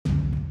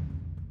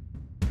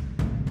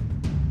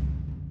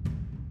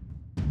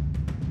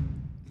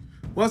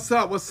What's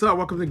up? What's up?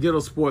 Welcome to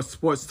Ghetto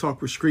Sports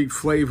Talk with Street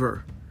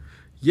Flavor.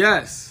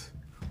 Yes,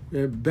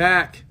 we're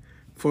back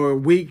for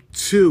week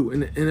 2 in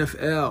the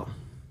NFL.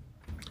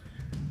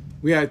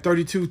 We had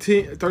 32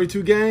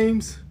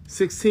 games,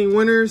 16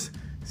 winners,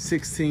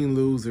 16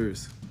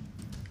 losers.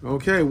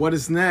 Okay, what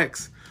is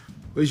next?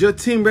 Was your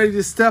team ready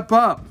to step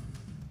up?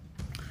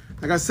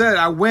 Like I said,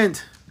 I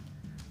went,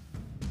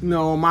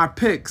 my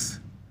picks,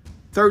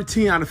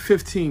 13 out of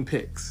 15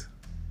 picks.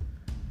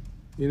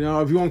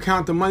 If you want to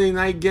count the Monday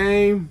night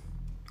game,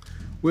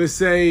 we'll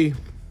say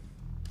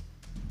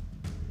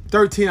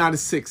 13 out of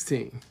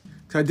 16.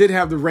 Because I did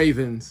have the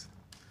Ravens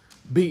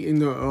beating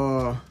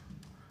the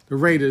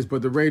Raiders,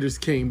 but the Raiders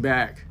came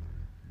back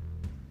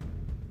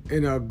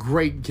in a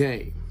great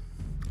game.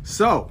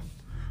 So,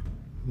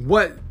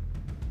 what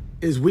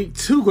is week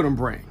 2 going to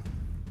bring?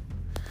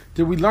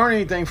 Did we learn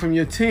anything from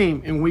your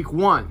team in week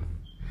 1?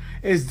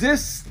 Is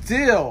this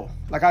still,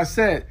 like I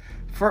said,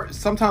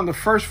 sometimes the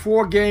first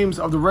 4 games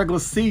of the regular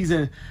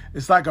season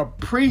is like a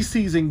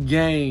preseason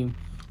game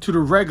to the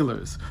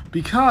regulars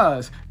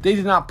because they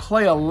did not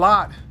play a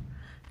lot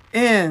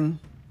in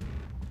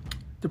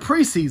the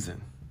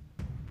preseason,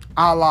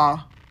 a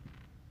la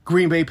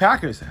Green Bay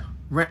Packers,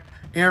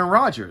 Aaron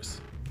Rodgers.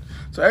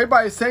 So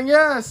everybody's saying,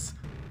 yes,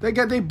 they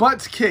got their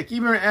butts kicked.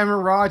 Even Aaron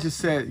Rodgers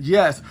said,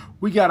 yes,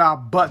 we got our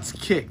butts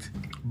kicked.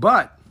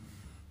 But,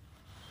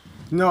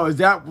 is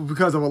that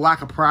because of a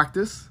lack of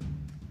practice?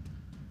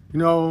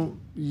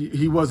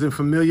 He wasn't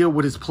familiar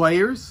with his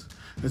players.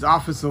 His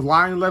offensive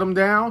line let him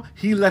down.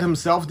 He let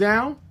himself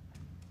down.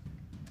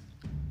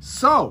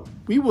 So,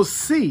 we will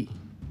see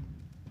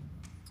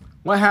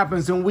what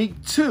happens in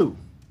week 2.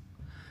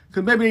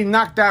 Because maybe they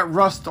knocked that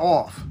rust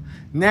off.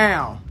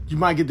 Now, you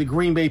might get the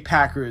Green Bay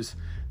Packers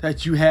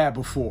that you had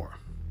before.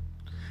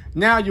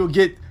 Now you'll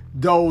get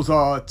those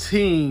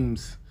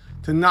teams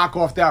to knock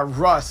off that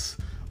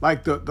rust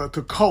like the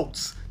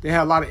Colts. They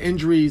had a lot of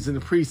injuries in the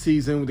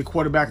preseason with the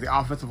quarterback, the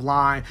offensive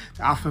line.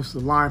 The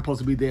offensive line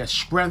supposed to be their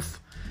strength,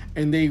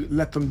 and they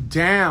let them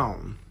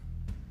down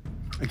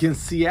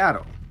against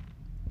Seattle.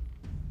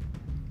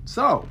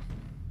 So,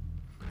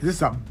 is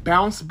this a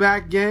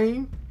bounce-back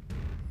game?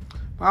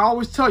 I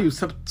always tell you,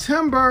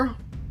 September,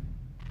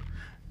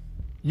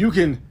 you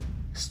can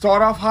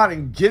start off hot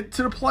and get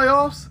to the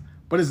playoffs,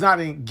 but it's not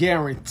a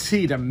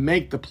guarantee to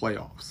make the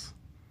playoffs.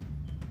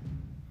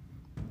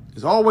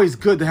 It's always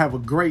good to have a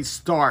great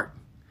start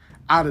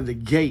out of the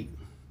gate,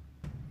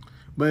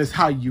 but it's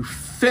how you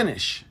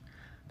finish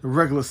the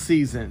regular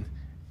season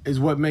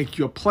is what makes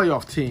you a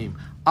playoff team,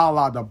 a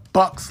la the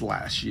Bucks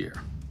last year.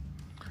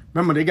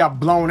 Remember, they got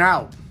blown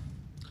out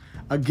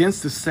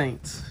against the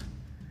Saints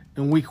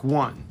in week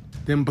 1,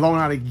 then blown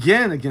out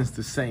again against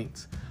the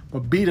Saints,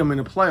 but beat them in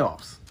the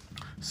playoffs.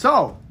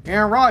 So,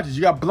 Aaron Rodgers,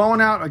 you got blown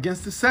out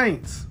against the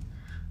Saints.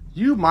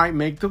 You might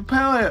make the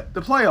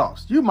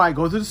playoffs. You might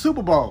go to the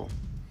Super Bowl,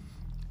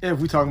 if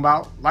we're talking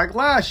about like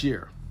last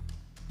year.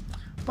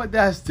 But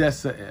that's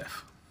just a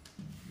if.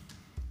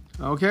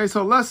 Okay,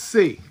 so let's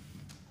see.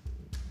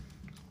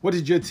 What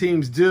did your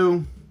teams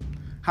do?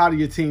 How do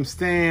your teams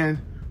stand?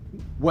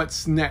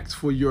 What's next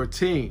for your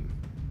team?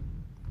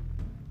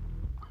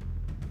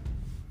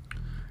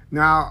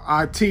 Now,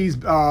 I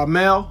teased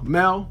Mel.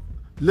 Mel,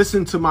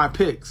 listen to my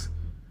picks.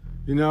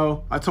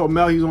 I told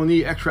Mel he's going to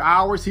need extra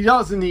hours. He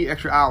doesn't need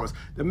extra hours.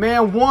 The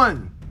man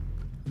won.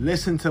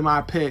 Listen to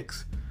my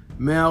picks.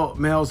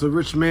 Mel's a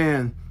rich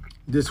man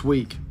this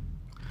week.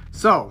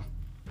 So,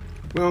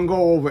 we're going to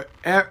go over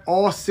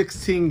all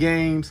 16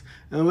 games,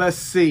 and let's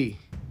see,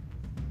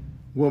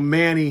 will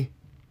Manny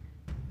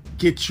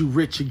get you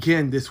rich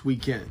again this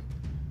weekend?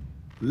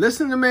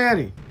 Listen to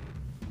Manny.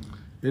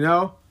 I'm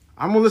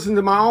going to listen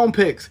to my own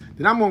picks.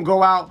 Then I'm going to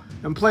go out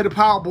and play the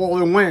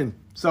Powerball and win.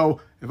 So,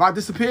 if I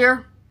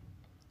disappear,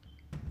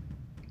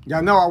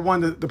 y'all know I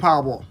won the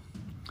Powerball.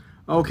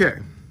 Okay.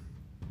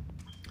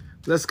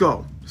 Let's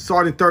go.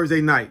 Starting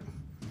Thursday night.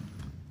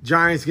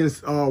 Giants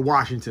against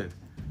Washington.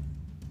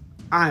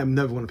 I am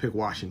never going to pick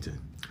Washington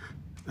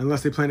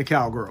unless they play the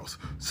Cowgirls.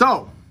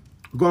 So,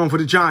 we're going for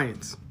the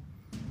Giants.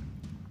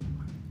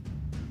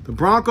 The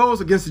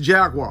Broncos against the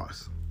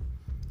Jaguars.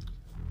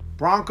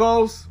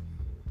 Broncos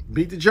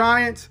beat the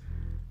Giants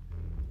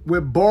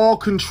with ball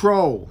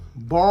control.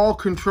 Ball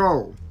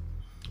control.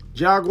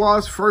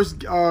 Jaguars first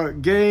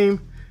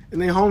game in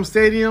their home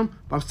stadium,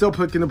 but I'm still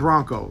picking the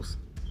Broncos.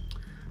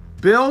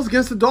 Bills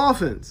against the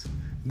Dolphins.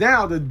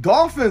 Now, the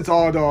Dolphins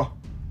are the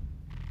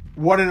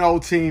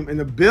 1-0 team, and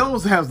the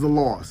Bills has the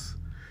loss.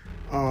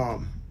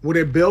 Will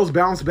their Bills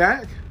bounce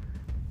back?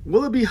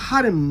 Will it be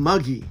hot and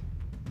muggy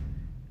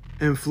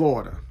in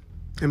Florida,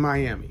 in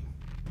Miami?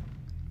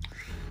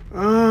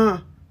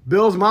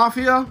 Bills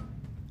Mafia,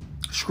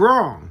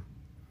 strong.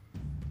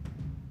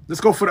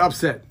 Let's go for the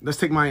upset. Let's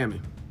take Miami.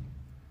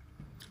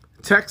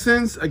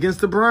 Texans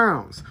against the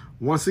Browns.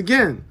 Once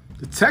again,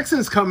 the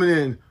Texans coming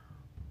in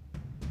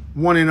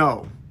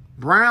 1-0.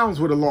 Browns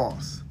with a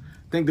loss.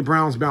 I think the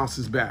Browns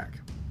bounces back.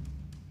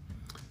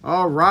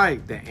 All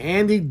right, the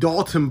Andy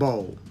Dalton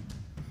Bowl.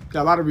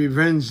 Got a lot of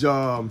revenge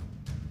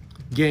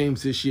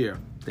games this year.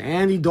 The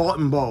Andy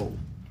Dalton Bowl.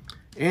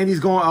 Andy's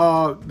going.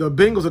 The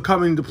Bengals are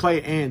coming to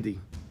play Andy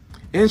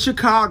in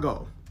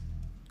Chicago.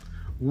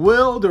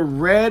 Will the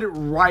Red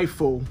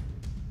Rifle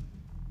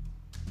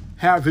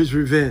have his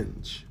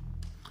revenge?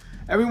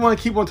 Everyone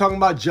keep on talking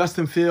about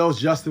Justin Fields,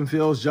 Justin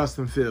Fields,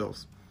 Justin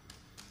Fields.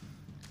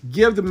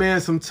 Give the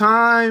man some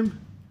time.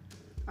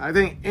 I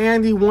think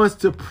Andy wants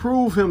to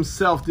prove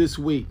himself this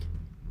week.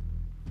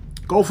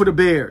 Go for the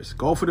Bears.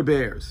 Go for the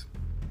Bears.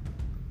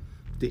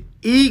 The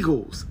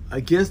Eagles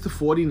against the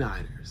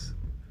 49ers.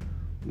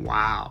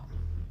 Wow.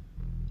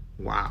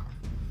 Wow.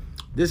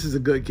 This is a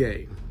good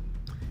game.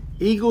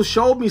 Eagles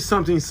showed me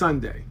something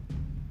Sunday.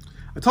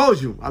 I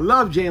told you, I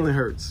love Jalen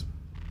Hurts.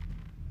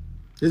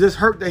 It just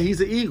hurt that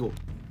he's an Eagle.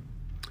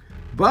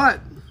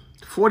 But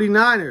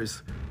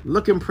 49ers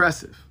look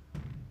impressive.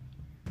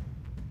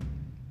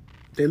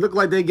 They look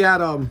like they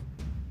got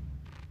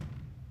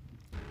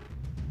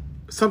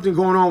something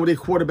going on with their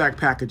quarterback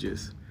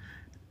packages.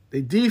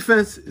 Their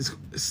defense is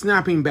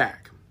snapping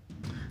back.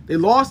 They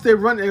lost a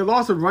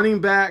running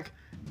back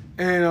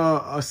and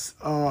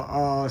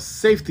a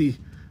safety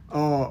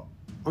on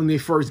their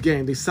first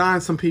game. They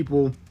signed some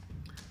people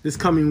this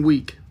coming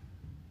week.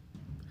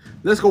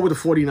 Let's go with the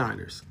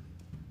 49ers.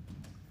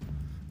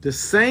 The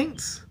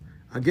Saints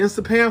against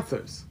the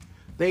Panthers.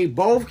 They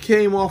both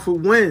came off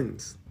with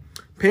wins.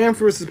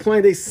 Panthers is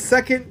playing their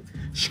second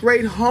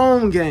straight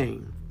home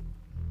game.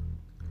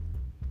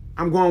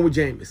 I'm going with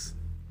Jameis.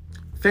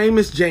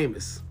 Famous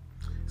Jameis.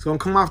 He's going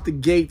to come off the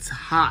gates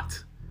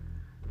hot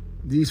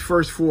these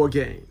first 4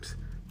 games.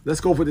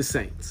 Let's go for the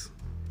Saints.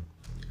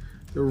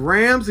 The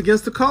Rams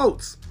against the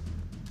Colts.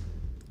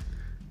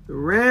 The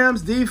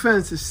Rams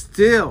defense is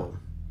still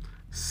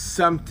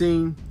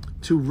something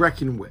to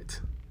reckon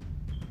with.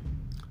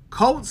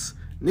 Colts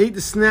need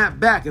to snap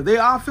back. If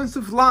their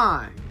offensive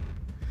line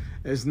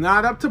is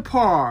not up to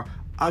par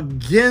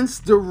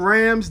against the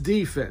Rams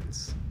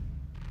defense,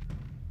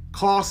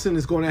 Carson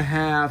is going to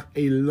have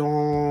a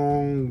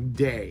long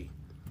day.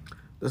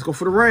 Let's go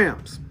for the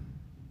Rams.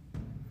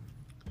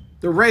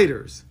 The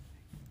Raiders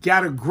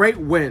got a great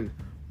win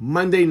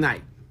Monday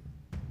night.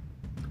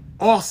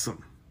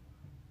 Awesome.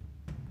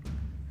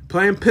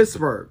 Playing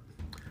Pittsburgh.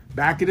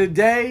 Back in the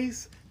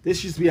days,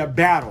 this used to be a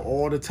battle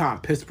all the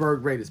time.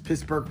 Pittsburgh Raiders.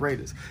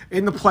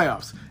 In the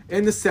playoffs,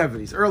 in the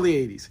 70s, early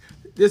 80s.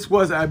 This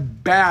was a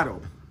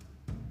battle.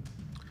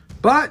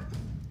 But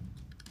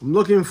I'm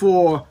looking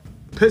for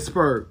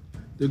Pittsburgh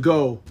to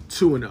go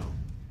 2-0.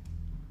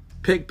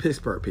 Pick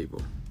Pittsburgh,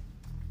 people.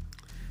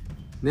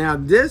 Now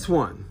this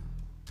one,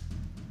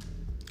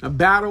 a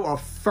battle of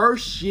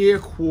first-year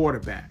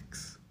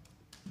quarterbacks.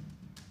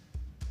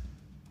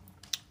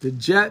 The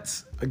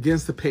Jets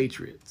against the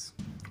Patriots.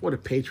 Or the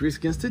Patriots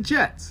against the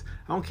Jets.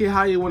 I don't care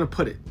how you want to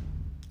put it.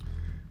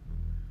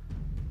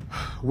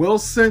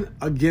 Wilson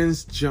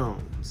against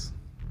Jones.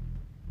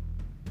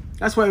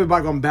 That's why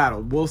everybody going to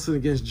battle. Wilson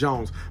against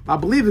Jones. But I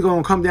believe it's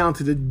going to come down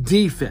to the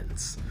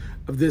defense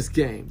of this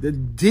game. The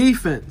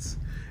defense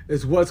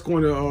is what's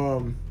going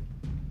to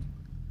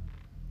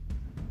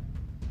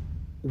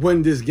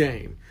win this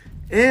game.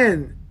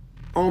 And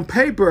on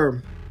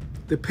paper,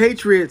 the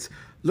Patriots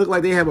look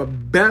like they have a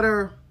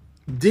better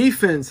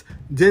defense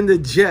than the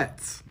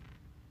Jets.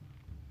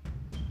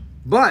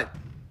 But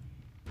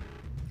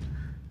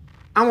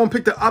I'm going to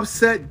pick the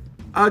upset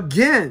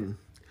again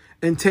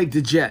and take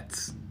the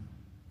Jets.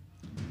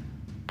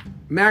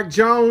 Mac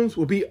Jones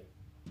will be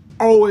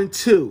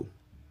 0-2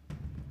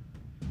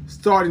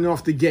 starting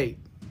off the gate.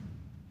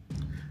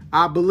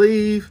 I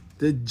believe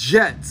the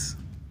Jets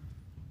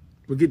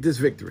will get this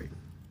victory.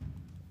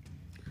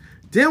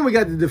 Then we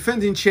got the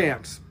defending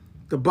champs,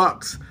 the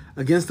Bucs,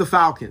 against the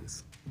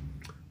Falcons.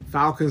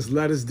 Falcons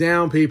let us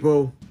down,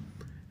 people.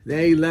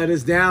 They let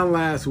us down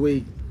last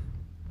week.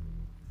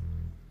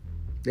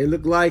 They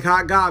look like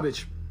hot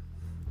garbage.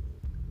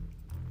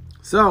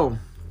 So,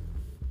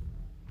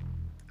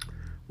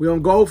 we're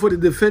going to go for the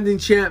defending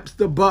champs,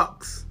 the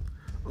Bucs,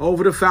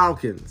 over the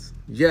Falcons.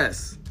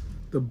 Yes,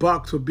 the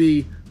Bucs will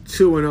be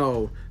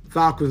 2-0.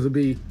 Falcons will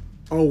be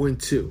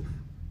 0-2.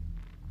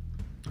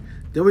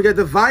 Then we got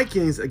the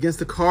Vikings against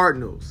the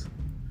Cardinals.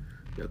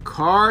 The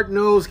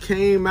Cardinals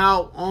came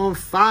out on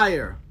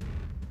fire.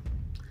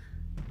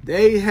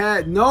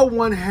 No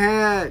one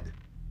had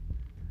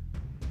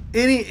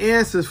any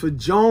answers for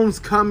Jones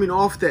coming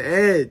off the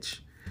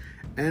edge.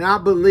 And I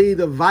believe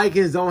the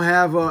Vikings don't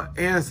have an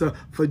answer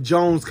for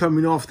Jones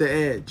coming off the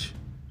edge.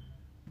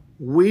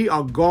 We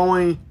are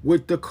going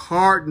with the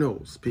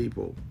Cardinals,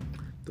 people.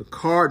 The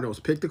Cardinals.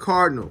 Pick the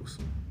Cardinals.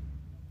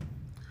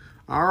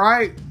 All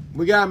right.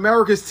 We got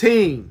America's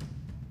team.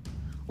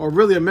 Or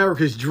really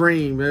America's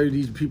dream. Maybe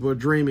these people are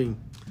dreaming.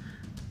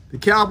 The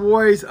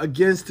Cowboys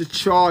against the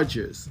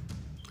Chargers.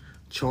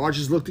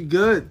 Chargers looked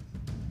good.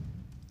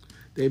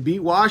 They beat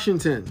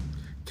Washington.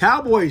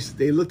 Cowboys,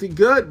 they looked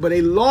good, but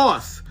they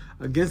lost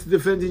against the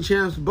defending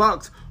champs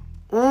Bucs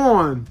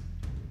on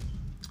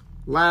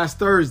last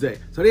Thursday.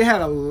 So they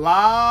had a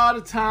lot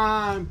of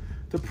time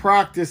to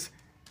practice,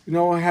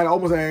 had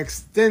almost an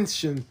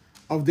extension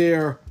of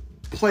their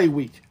play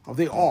week of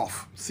their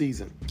off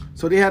season.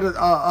 So they had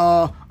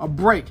a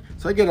break.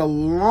 So they get a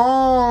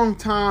long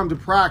time to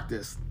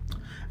practice.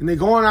 And they're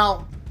going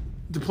out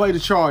to play the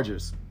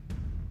Chargers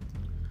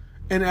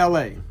in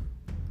LA.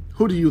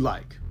 Who do you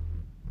like?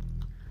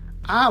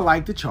 I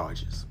like the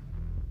Chargers.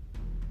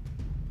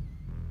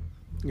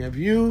 If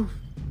you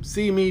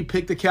see me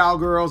pick the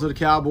Cowgirls or the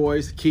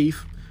Cowboys,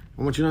 Keith,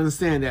 I want you to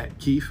understand that,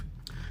 Keith.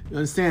 You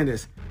understand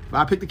this. If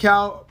I pick the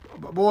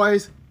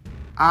Cowboys,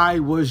 I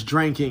was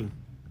drinking.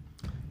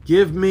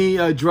 Give me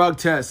a drug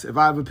test if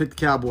I ever pick the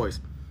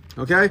Cowboys.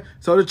 Okay?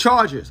 So the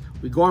Chargers.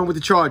 We're going with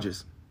the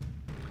Chargers.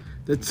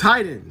 The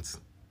Titans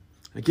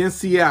against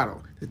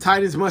Seattle. The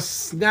Titans must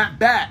snap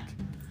back.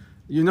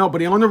 But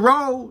they're on the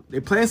road. They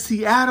play in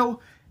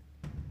Seattle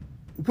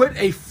with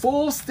a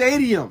full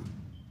stadium.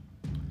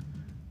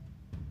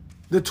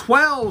 The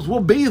 12s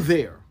will be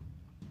there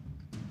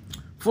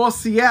for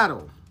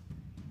Seattle.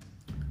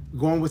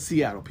 Going with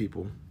Seattle,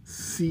 people.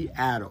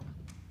 Seattle.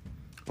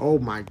 Oh,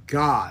 my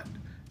God.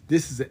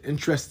 This is an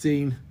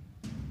interesting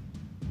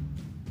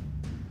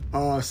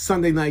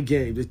Sunday night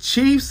game. The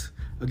Chiefs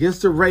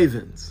against the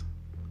Ravens.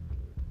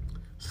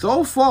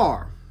 So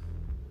far,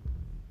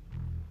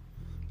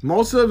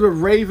 most of the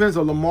Ravens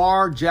or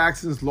Lamar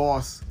Jackson's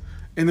loss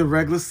in the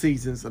regular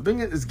seasons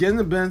been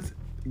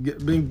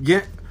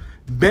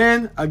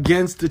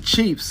against the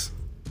Chiefs.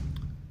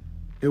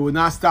 It will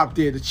not stop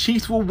there. The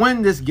Chiefs will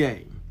win this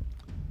game.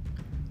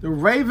 The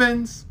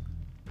Ravens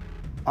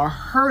are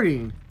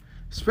hurting,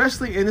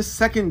 especially in the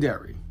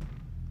secondary.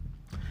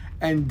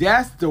 And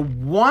that's the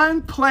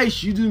one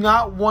place you do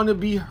not want to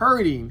be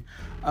hurting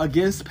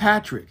against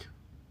Patrick,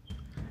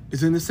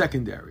 is in the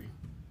secondary.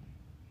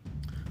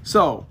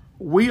 So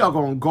we are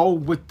going to go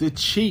with the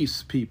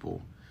Chiefs,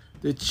 people.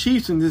 The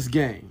Chiefs in this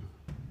game.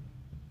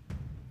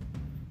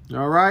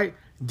 All right?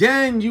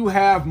 Then you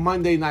have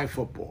Monday Night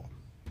Football.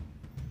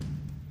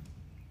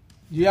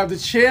 You have the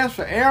chance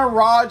for Aaron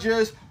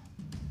Rodgers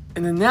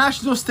in the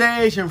national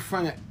stage in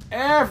front of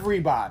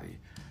everybody.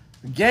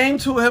 The game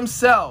to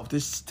himself.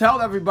 To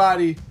tell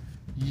everybody,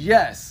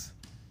 yes,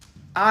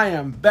 I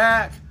am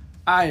back.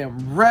 I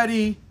am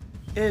ready.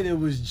 It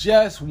was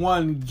just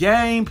one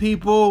game,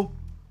 people.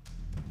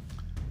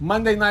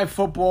 Monday Night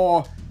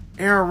Football.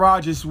 Aaron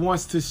Rodgers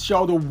wants to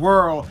show the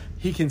world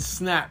he can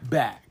snap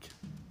back.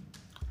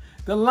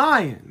 The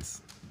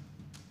Lions,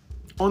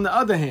 on the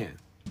other hand,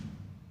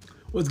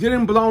 was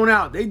getting blown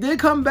out. They did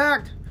come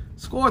back,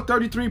 scored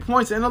 33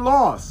 points in a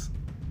loss.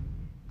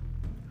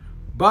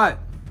 But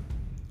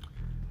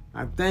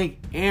I think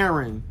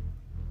Aaron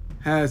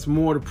has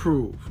more to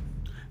prove.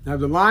 Now,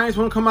 if the Lions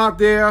want to come out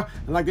there,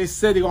 and like they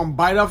said, they're going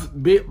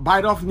to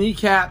bite off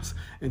kneecaps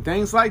and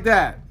things like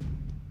that,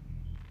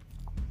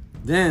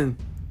 then,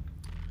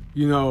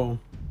 will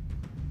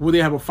they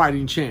have a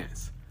fighting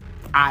chance?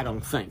 I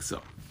don't think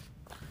so.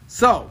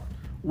 So,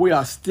 we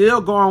are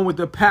still going with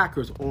the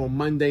Packers on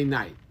Monday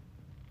night.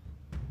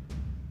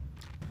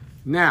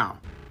 Now,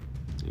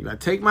 you got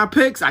to take my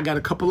picks. I got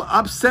a couple of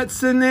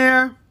upsets in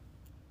there.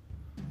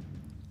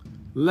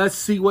 Let's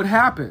see what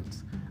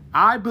happens.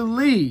 I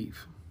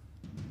believe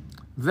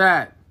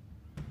that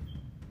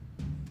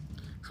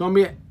it's going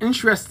to be an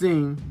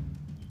interesting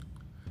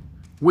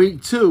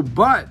week 2.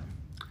 But,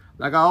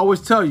 like I always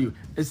tell you,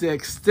 it's an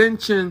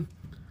extension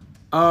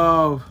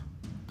of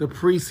the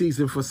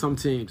preseason for some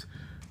teams.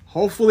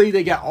 Hopefully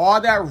they got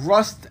all that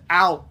rust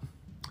out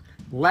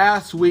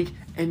last week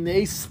and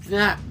they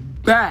snap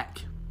back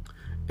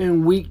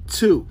in week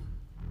 2.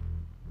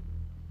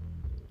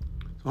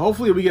 So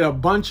hopefully we get a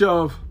bunch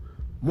of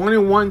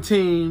 1-1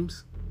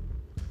 teams,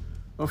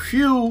 a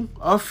few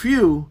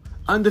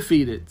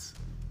undefeateds.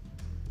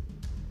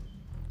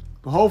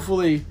 But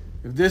hopefully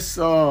if this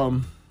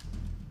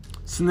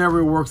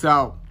scenario works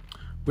out,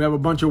 we have a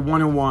bunch of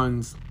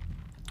 1-1s,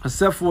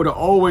 except for the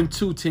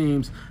 0-2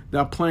 teams that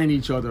are playing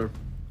each other.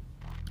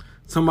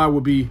 A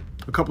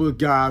couple of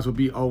guys will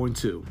be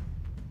 0-2.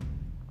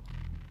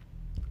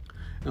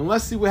 And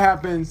let's see what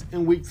happens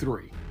in week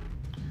 3.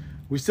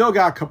 We still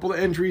got a couple of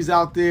injuries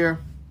out there.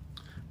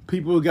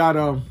 People got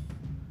a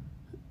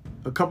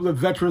couple of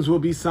veterans will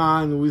be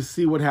signed, and we'll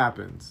see what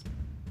happens.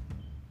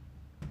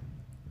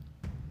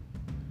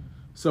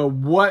 So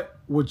what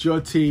would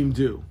your team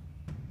do?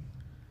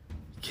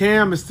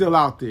 Cam is still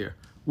out there.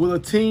 Will a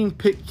team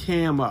pick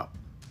Cam up?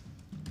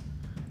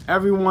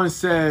 Everyone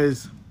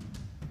says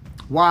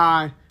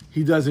why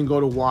he doesn't go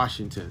to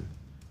Washington.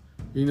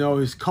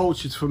 His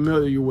coach is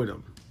familiar with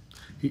him.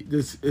 Him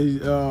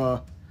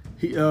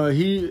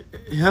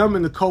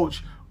and the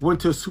coach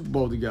went to a Super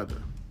Bowl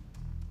together.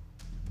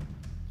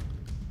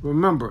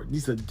 Remember,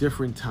 these are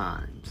different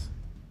times.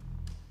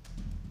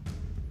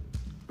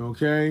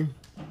 Okay?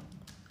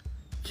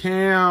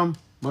 Cam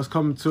must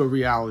come to a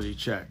reality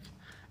check.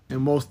 And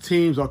most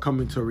teams are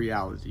coming to a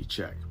reality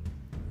check.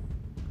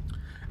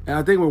 And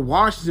I think with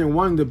Washington,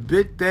 one of the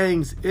big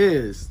things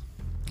is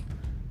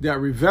that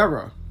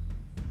Rivera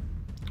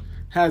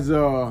has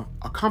a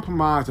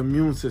compromised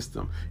immune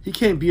system. He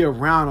can't be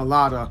around a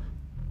lot of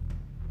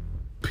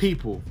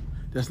people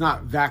that's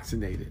not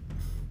vaccinated.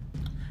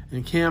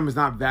 and Cam is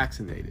not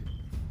vaccinated.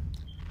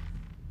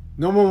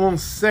 No one won't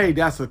say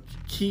that's a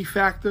key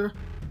factor,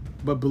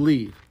 but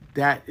believe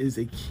that is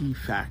a key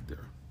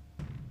factor.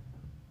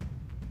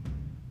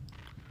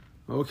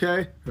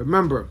 Okay?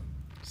 Remember,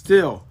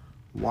 still,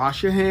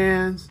 wash your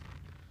hands,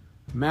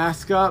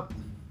 mask up,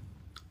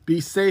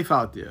 be safe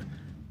out there,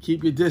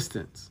 keep your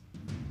distance.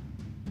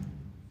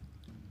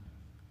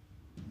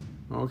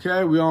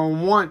 Okay? We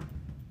don't want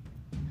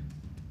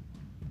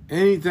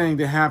anything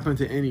to happen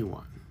to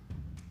anyone.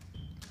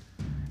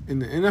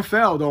 And the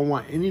NFL don't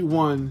want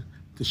anyone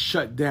to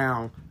shut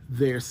down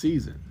their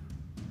season.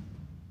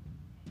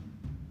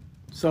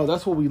 So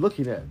that's what we're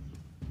looking at.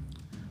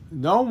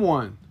 No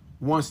one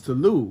wants to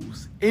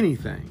lose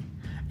anything,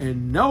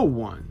 and no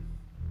one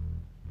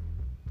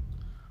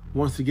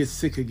wants to get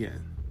sick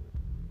again.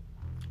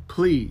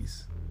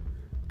 Please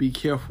be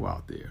careful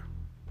out there.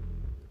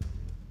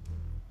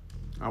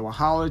 I will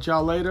holler at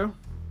y'all later.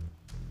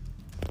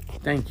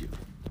 Thank you.